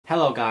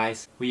Hello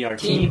guys, we are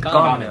Team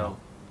Domino.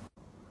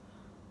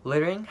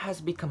 Littering has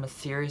become a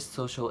serious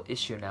social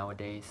issue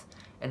nowadays,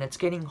 and it's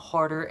getting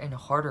harder and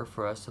harder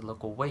for us to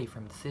look away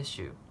from this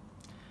issue.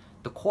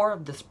 The core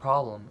of this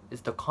problem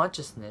is the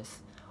consciousness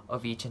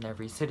of each and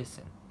every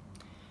citizen.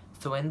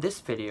 So in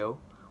this video,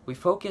 we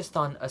focused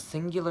on a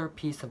singular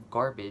piece of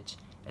garbage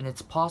and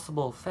its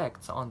possible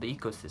effects on the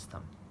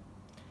ecosystem.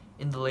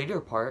 In the later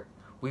part,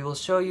 we will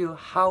show you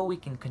how we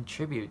can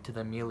contribute to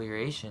the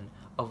amelioration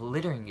of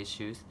littering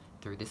issues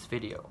through this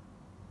video.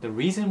 The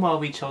reason why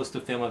we chose to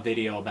film a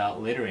video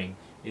about littering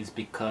is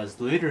because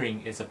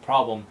littering is a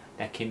problem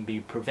that can be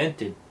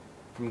prevented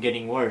from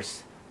getting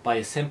worse by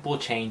a simple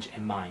change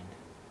in mind.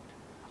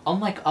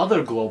 Unlike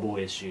other global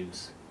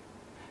issues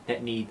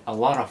that need a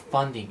lot of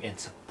funding and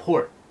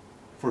support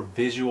for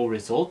visual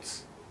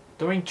results,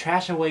 throwing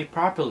trash away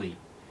properly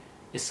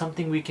is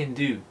something we can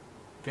do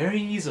very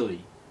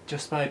easily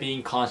just by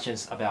being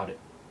conscious about it.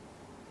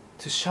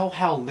 To show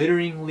how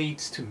littering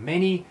leads to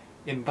many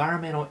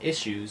environmental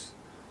issues,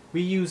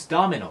 we use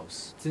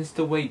dominoes, since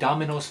the way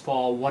dominoes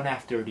fall one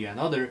after the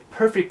other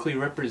perfectly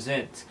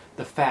represents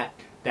the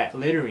fact that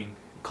littering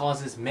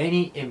causes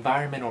many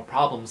environmental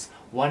problems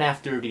one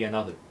after the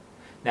other.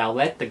 Now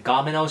let the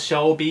domino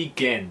show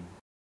begin!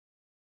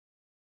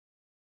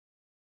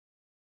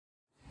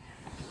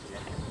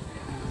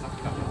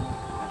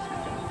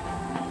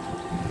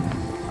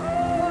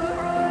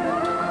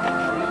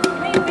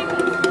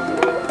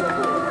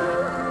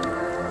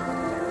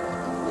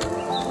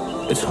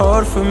 It's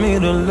hard for me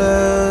to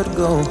let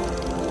go,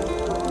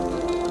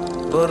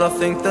 but I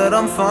think that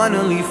I'm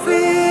finally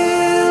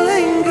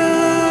feeling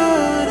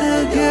good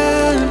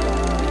again.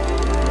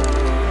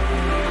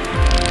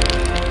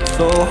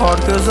 So hard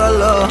cause I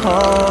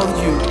loved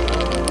you,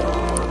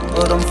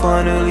 but I'm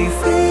finally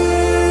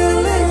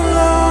feeling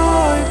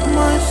like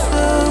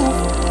myself.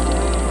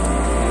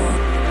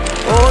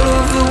 All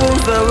of the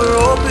wounds that were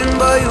opened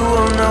by you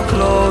are now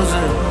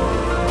closing.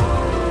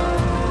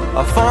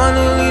 I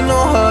finally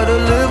know how to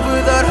live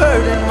without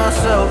hurting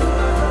myself.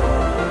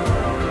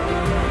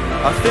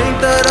 I think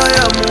that I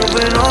am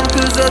moving on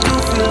cause I do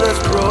feel less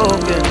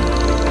broken.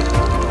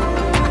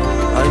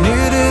 I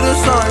needed a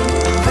sign,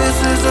 this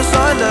is a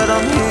sign that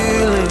I'm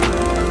healing.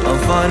 I'm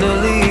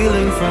finally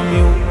healing from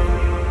you.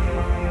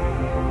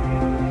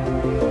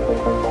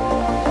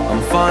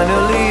 I'm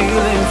finally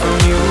healing from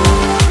you.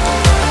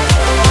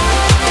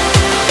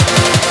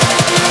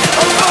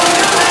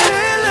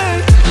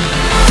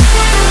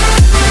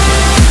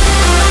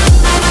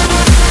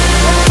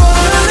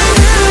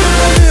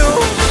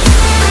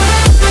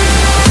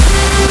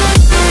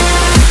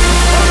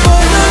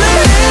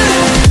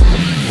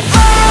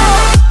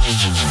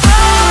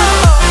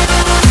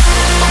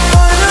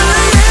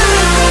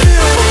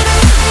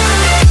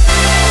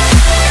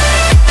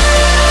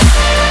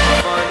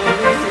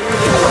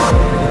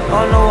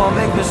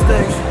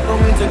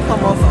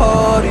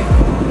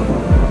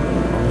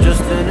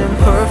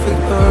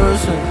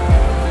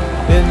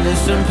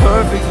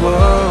 Imperfect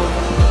world,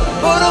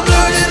 but I'm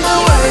learning my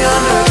way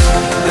under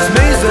this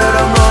maze that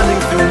I'm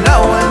running through.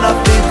 Now when I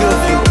think of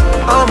you,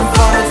 I'm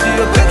falling to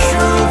a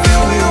picture of you.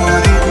 You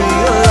would eat me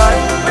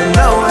alive. And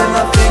now when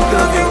I think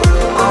of you,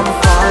 I'm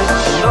fine.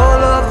 And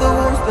all of the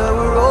wounds that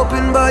were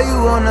opened by you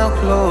are now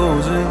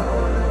closing.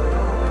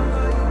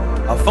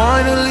 I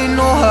finally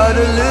know how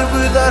to live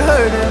without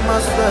hurting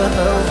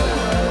myself.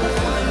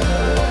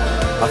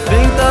 I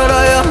think that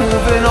I am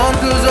moving on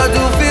cause I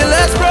do feel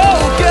less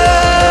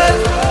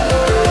broken.